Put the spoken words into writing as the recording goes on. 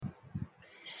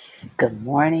Good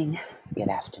morning, good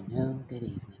afternoon, good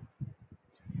evening.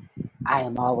 I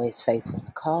am always faithful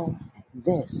Nicole, and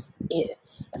this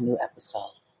is a new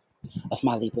episode of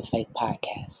my Leap of Faith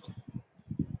podcast.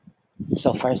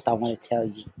 So, first, I want to tell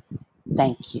you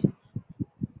thank you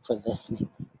for listening.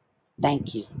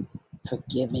 Thank you for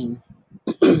giving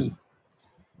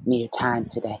me your time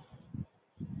today.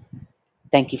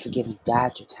 Thank you for giving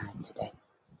God your time today.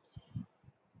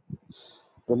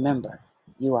 Remember,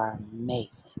 you are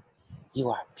amazing, you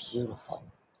are beautiful,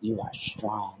 you are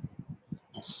strong,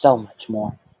 and so much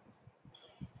more.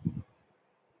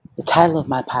 The title of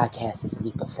my podcast is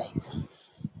Leap of Faith.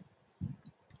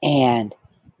 And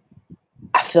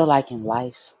I feel like in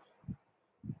life,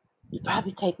 you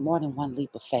probably take more than one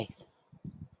leap of faith,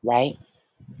 right?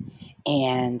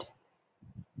 And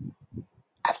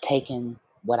I've taken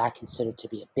what I consider to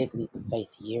be a big leap of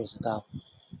faith years ago.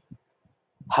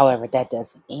 However, that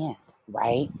doesn't end,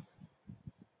 right?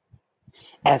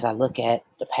 As I look at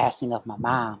the passing of my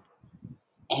mom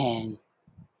and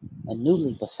a new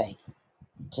leap of faith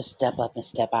to step up and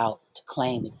step out to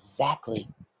claim exactly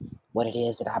what it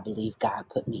is that I believe God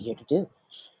put me here to do.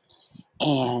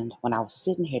 And when I was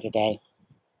sitting here today,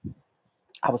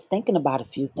 I was thinking about a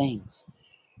few things.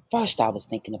 First, I was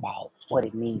thinking about what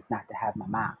it means not to have my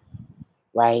mom,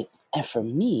 right? And for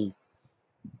me,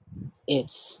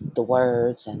 it's the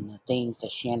words and the things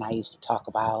that she and I used to talk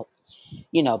about,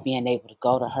 being able to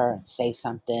go to her and say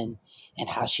something and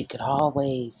how she could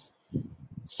always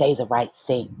say the right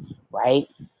thing, right?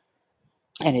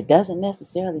 And it doesn't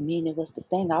necessarily mean it was the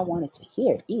thing I wanted to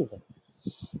hear either.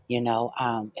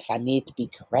 If I need to be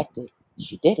corrected,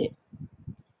 she did it,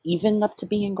 even up to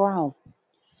being grown.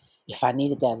 If I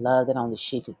needed that love that only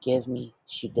she could give me,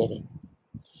 she did it.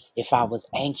 If I was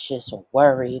anxious or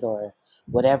worried or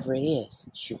whatever it is,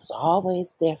 she was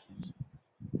always there for me,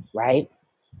 right?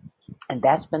 And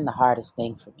that's been the hardest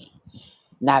thing for me,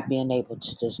 not being able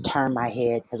to just turn my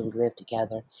head because we live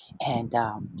together and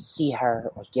see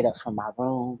her or get up from my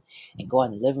room and go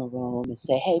in the living room and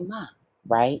say, hey, Mom,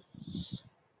 right?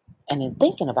 And in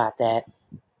thinking about that,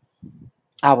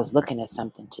 I was looking at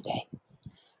something today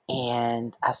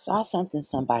and I saw something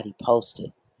somebody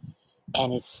posted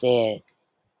and it said,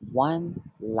 one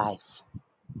life,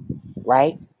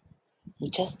 right? We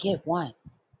just get one.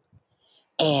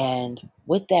 And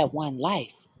with that one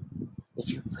life, if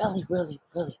you really, really,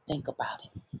 really think about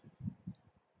it,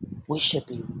 we should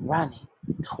be running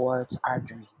towards our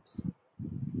dreams,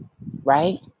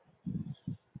 right?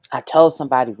 I told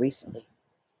somebody recently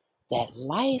that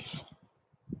life,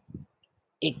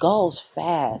 it goes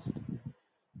fast,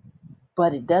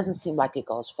 but it doesn't seem like it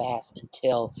goes fast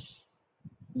until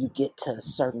you get to a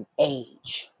certain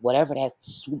age, whatever that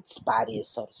sweet spot is,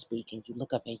 so to speak, and you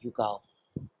look up and you go,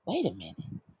 wait a minute,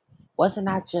 wasn't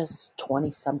I just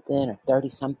 20 something or 30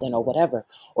 something or whatever,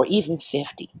 or even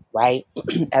 50, right?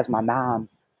 As my mom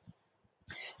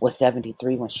was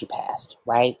 73 when she passed,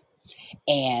 right?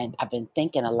 And I've been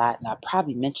thinking a lot, and I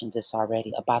probably mentioned this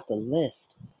already, about the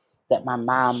list that my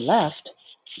mom left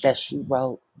that she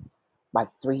wrote like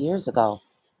 3 years ago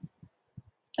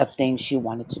of things she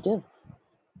wanted to do,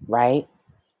 right?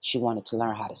 She wanted to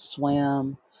learn how to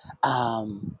swim.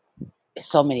 Um,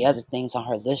 so many other things on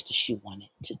her list that she wanted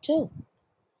to do.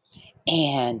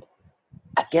 And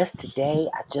I guess today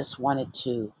I just wanted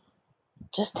to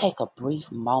just take a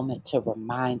brief moment to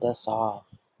remind us all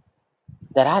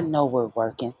that I know we're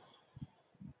working.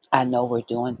 I know we're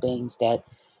doing things that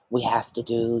we have to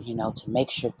do, to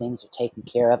make sure things are taken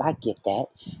care of. I get that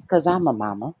because I'm a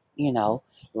mama,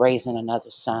 raising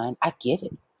another son. I get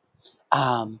it.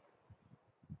 Um,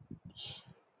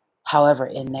 However,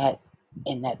 in that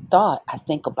thought, I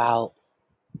think about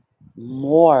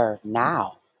more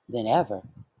now than ever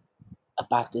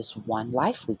about this one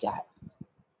life we got,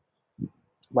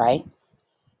 right?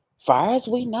 Far as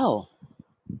we know,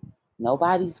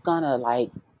 nobody's gonna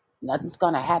nothing's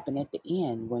gonna happen at the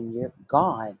end when you're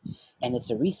gone and it's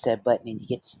a reset button and you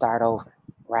get to start over,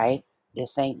 right?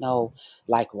 This ain't no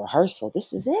rehearsal.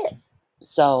 This is it.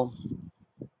 So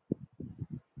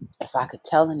if I could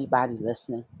tell anybody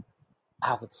listening,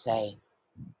 I would say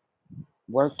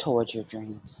work towards your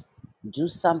dreams. Do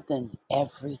something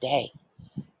every day.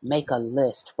 Make a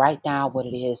list. Write down what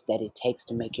it is that it takes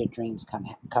to make your dreams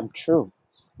come true,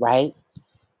 right?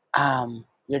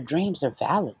 Your dreams are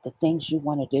valid. The things you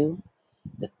want to do,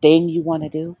 the thing you want to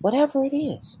do, whatever it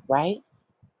is, right?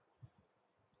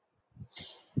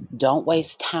 Don't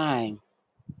waste time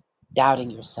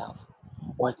doubting yourself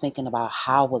or thinking about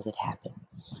how will it happen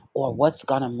or what's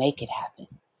going to make it happen.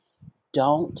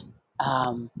 Don't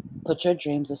put your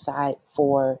dreams aside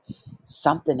for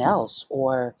something else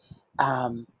or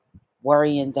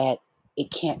worrying that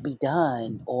it can't be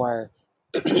done, or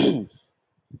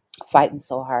fighting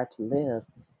so hard to live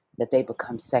that they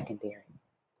become secondary,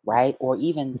 right? Or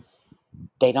even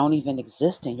they don't even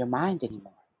exist in your mind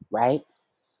anymore, right?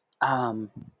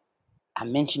 Um, I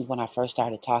mentioned when I first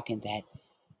started talking that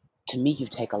to me, you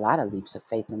take a lot of leaps of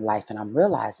faith in life, and I'm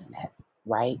realizing that,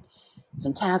 right?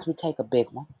 Sometimes we take a big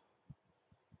one,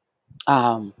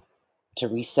 um, to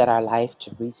reset our life,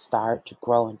 to restart, to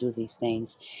grow and do these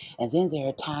things. And then there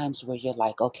are times where you're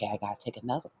like, okay, I got to take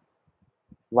another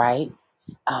one, right?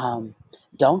 Um,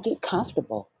 don't get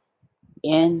comfortable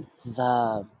in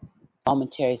the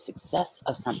momentary success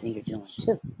of something you're doing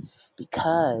too,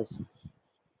 because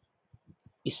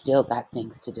you still got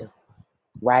things to do,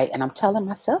 right? And I'm telling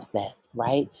myself that,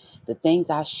 right? The things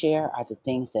I share are the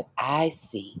things that I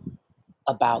see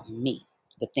about me,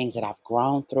 the things that I've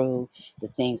grown through, the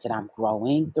things that I'm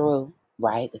growing through,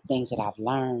 right? The things that I've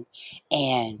learned.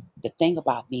 And the thing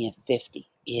about being 50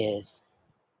 is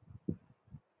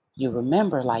you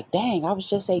remember, like, dang, I was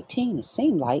just 18. It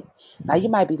seemed like. Now you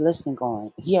might be listening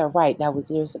going, yeah, right, that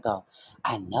was years ago.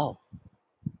 I know,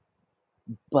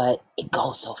 but it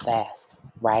goes so fast,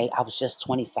 right? I was just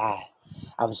 25.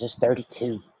 I was just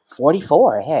 32,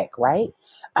 44, heck, right?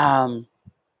 Um,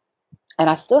 and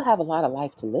I still have a lot of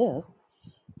life to live.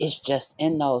 It's just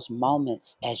in those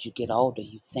moments as you get older,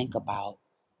 you think about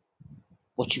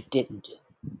what you didn't do.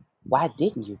 Why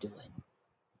didn't you do it?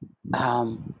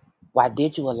 Why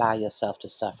did you allow yourself to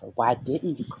suffer? Why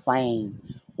didn't you claim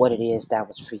what it is that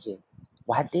was for you?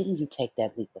 Why didn't you take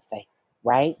that leap of faith?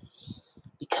 Right?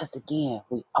 Because again,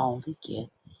 we only get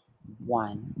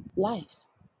one life.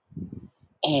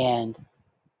 And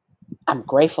I'm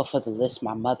grateful for the list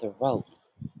my mother wrote.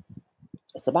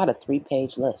 It's about a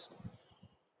 3-page list.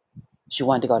 She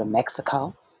wanted to go to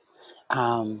Mexico.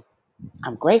 Um,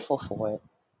 I'm grateful for it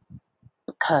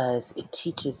because it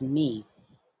teaches me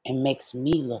and makes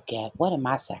me look at, what am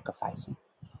I sacrificing?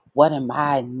 What am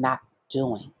I not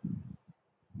doing?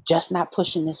 Just not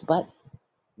pushing this button,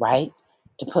 right?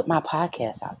 To put my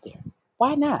podcast out there.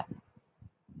 Why not?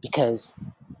 Because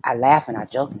I laugh and I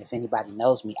joke, and if anybody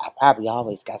knows me, I probably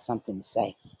always got something to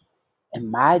say.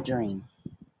 And my dream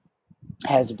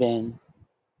has been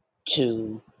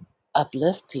to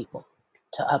uplift people,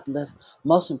 to uplift,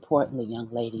 most importantly, young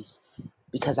ladies,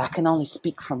 because I can only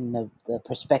speak from the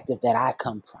perspective that I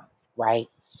come from, right?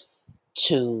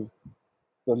 To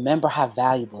remember how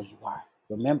valuable you are.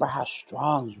 Remember how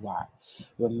strong you are.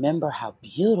 Remember how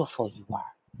beautiful you are.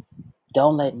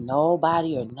 Don't let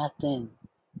nobody or nothing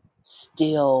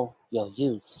steal your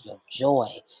youth, your joy,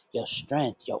 your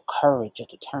strength, your courage, your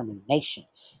determination,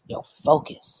 your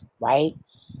focus, right?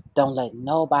 Don't let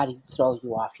nobody throw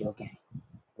you off your game,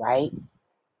 right?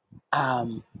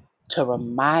 Um, to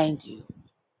remind you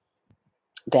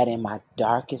that in my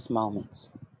darkest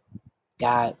moments,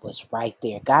 God was right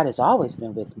there. God has always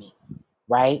been with me,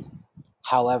 right?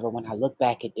 However, when I look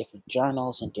back at different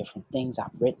journals and different things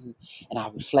I've written, and I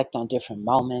reflect on different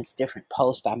moments, different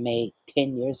posts I made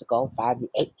 10 years ago, 5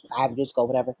 years ago,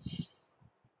 whatever,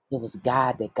 it was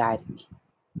God that guided me.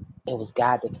 It was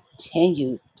God that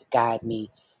continued to guide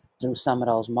me through some of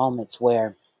those moments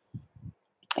where,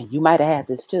 and you might have had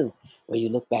this too, where you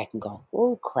look back and go,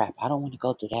 oh crap, I don't want to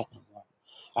go through that no more.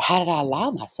 Or how did I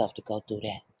allow myself to go through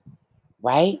that?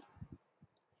 Right?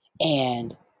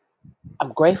 And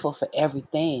I'm grateful for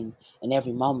everything and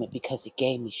every moment because it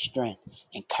gave me strength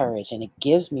and courage, and it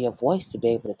gives me a voice to be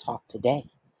able to talk today,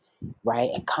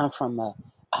 right? And come from a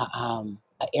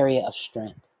area of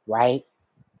strength, right?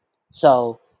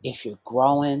 So if you're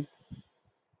growing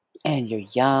and you're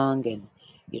young and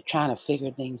you're trying to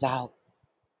figure things out,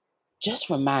 just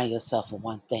remind yourself of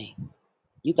one thing.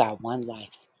 You got one life.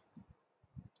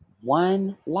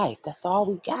 One life. That's all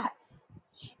we got.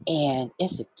 And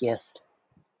it's a gift,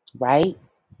 right?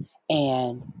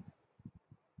 And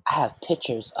I have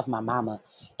pictures of my mama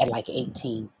at like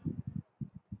 18.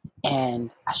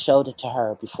 And I showed it to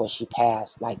her before she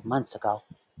passed like months ago.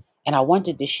 And I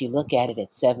wondered, did she look at it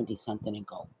at 70 something and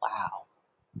go, wow,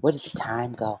 where did the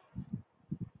time go?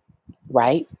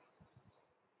 Right?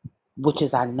 Which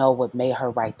is, I know, what made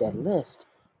her write that list.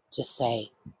 Just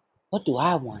say, what do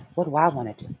I want? What do I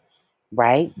want to do?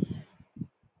 Right?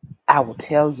 I will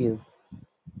tell you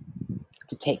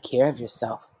to take care of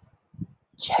yourself.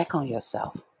 Check on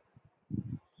yourself.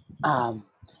 Um,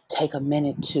 Take a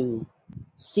minute to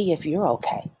see if you're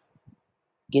okay.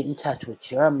 Get in touch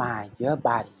with your mind, your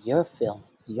body, your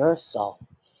feelings, your soul,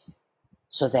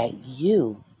 so that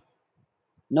you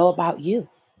know about you.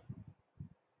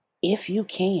 If you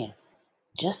can,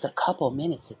 just a couple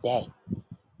minutes a day.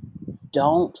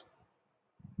 Don't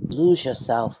lose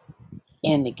yourself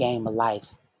in the game of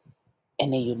life.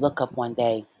 And then you look up one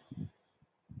day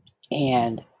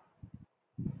and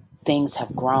things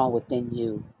have grown within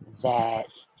you that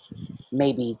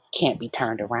maybe can't be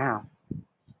turned around.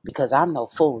 Because I'm no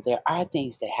fool. There are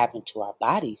things that happen to our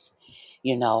bodies,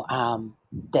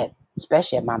 that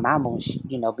especially at my mama when she,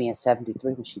 being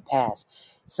 73 when she passed,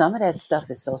 some of that stuff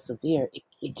is so severe,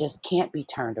 it just can't be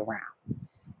turned around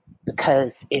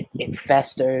because it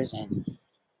festers and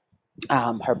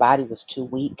her body was too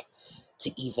weak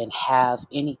to even have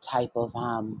any type of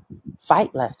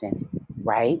fight left in it,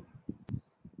 right?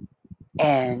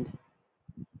 And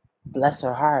bless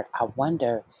her heart, I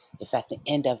wonder if at the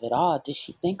end of it all, did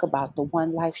she think about the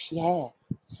one life she had?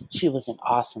 She was an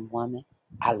awesome woman.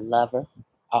 I love her.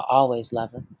 I always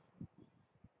love her.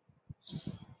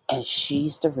 And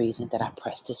she's the reason that I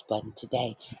pressed this button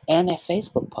today. And that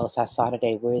Facebook post I saw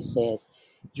today where it says,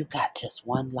 you got just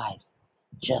one life,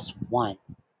 just one.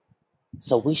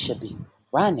 So we should be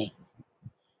running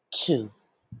to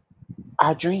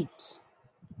our dreams.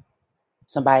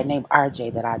 Somebody named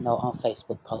RJ that I know on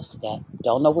Facebook posted that.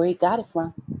 Don't know where he got it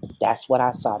from, but that's what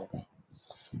I saw today.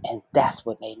 And that's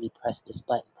what made me press this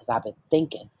button because I've been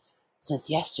thinking since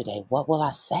yesterday, what will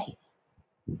I say?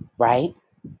 Right?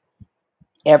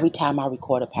 Every time I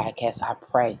record a podcast, I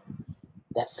pray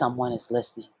that someone is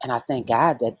listening. And I thank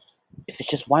God that if it's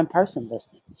just one person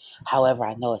listening, however,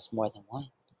 I know it's more than one,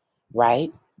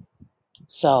 right?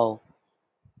 So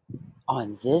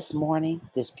on this morning,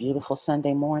 this beautiful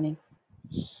Sunday morning,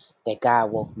 that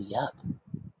God woke me up.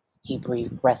 He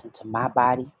breathed breath into my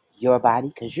body, your body,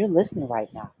 because you're listening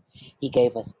right now. He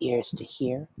gave us ears to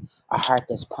hear, a heart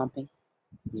that's pumping,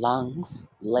 lungs,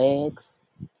 legs,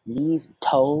 knees,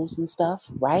 toes, and stuff,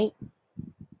 right?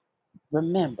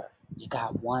 Remember, you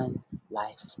got one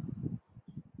life.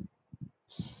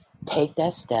 Take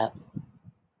that step,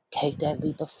 take that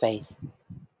leap of faith,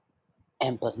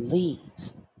 and believe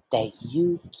that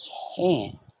you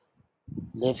can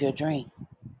live your dream.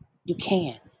 You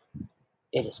can.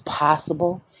 It is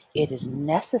possible. It is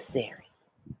necessary,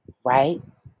 right?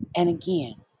 And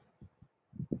again,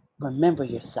 remember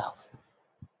yourself.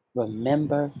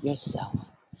 Remember yourself.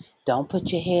 Don't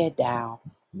put your head down,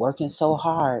 working so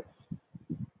hard.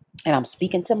 And I'm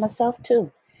speaking to myself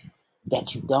too,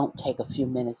 that you don't take a few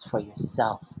minutes for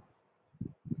yourself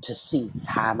to see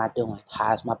how am I doing?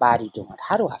 How's my body doing?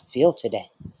 How do I feel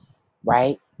today?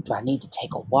 Right? Do I need to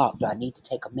take a walk? Do I need to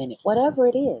take a minute? Whatever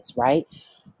it is, right?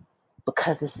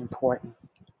 Because it's important.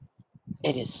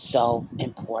 It is so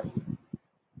important.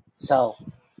 So,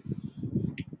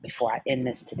 before I end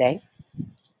this today,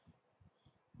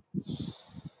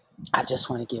 I just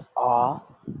want to give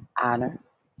all honor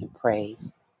and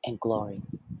praise and glory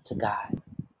to God.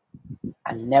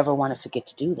 I never want to forget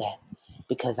to do that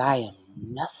because I am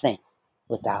nothing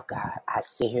without God. I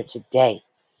sit here today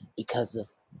because of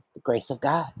the grace of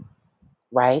God,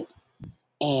 right?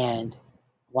 And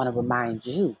want to remind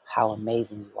you how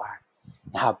amazing you are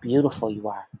and how beautiful you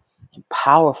are and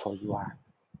powerful you are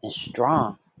and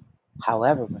strong.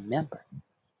 However, remember,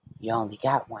 you only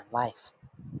got one life,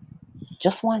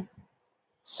 just one.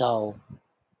 So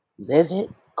live it,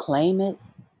 claim it,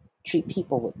 treat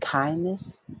people with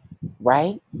kindness,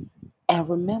 right? And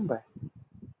remember,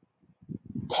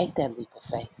 take that leap of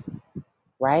faith,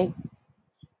 right?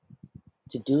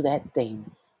 To do that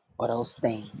thing or those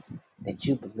things that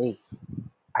you believe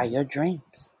are your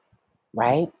dreams,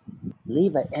 right?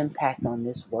 Leave an impact on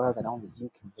this world that only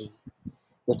you can leave,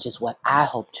 which is what I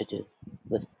hope to do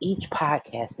with each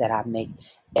podcast that I make.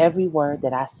 Every word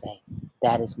that I say,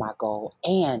 that is my goal.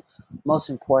 And most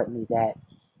importantly, that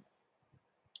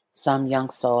some young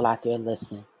soul out there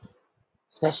listening,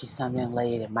 especially some young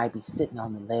lady that might be sitting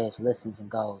on the ledge, listens and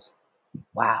goes,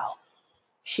 wow,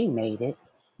 she made it.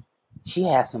 She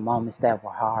had some moments that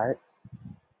were hard,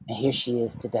 and here she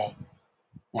is today.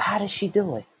 Now, how does she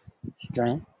do it?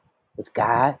 Strength with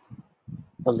God,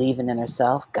 believing in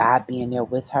herself, God being there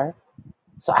with her.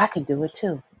 So I can do it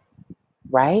too,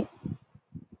 right?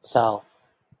 So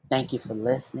thank you for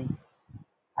listening.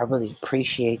 I really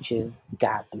appreciate you.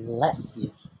 God bless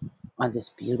you on this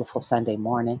beautiful Sunday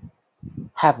morning.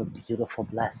 Have a beautiful,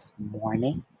 blessed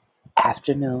morning,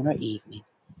 afternoon, or evening.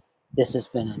 This has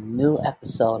been a new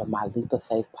episode of my Leap of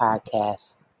Faith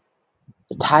podcast.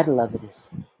 The title of it is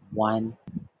One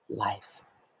Life.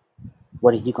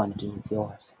 What are you going to do with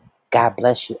yours? God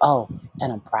bless you. Oh,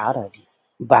 and I'm proud of you.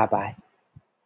 Bye-bye.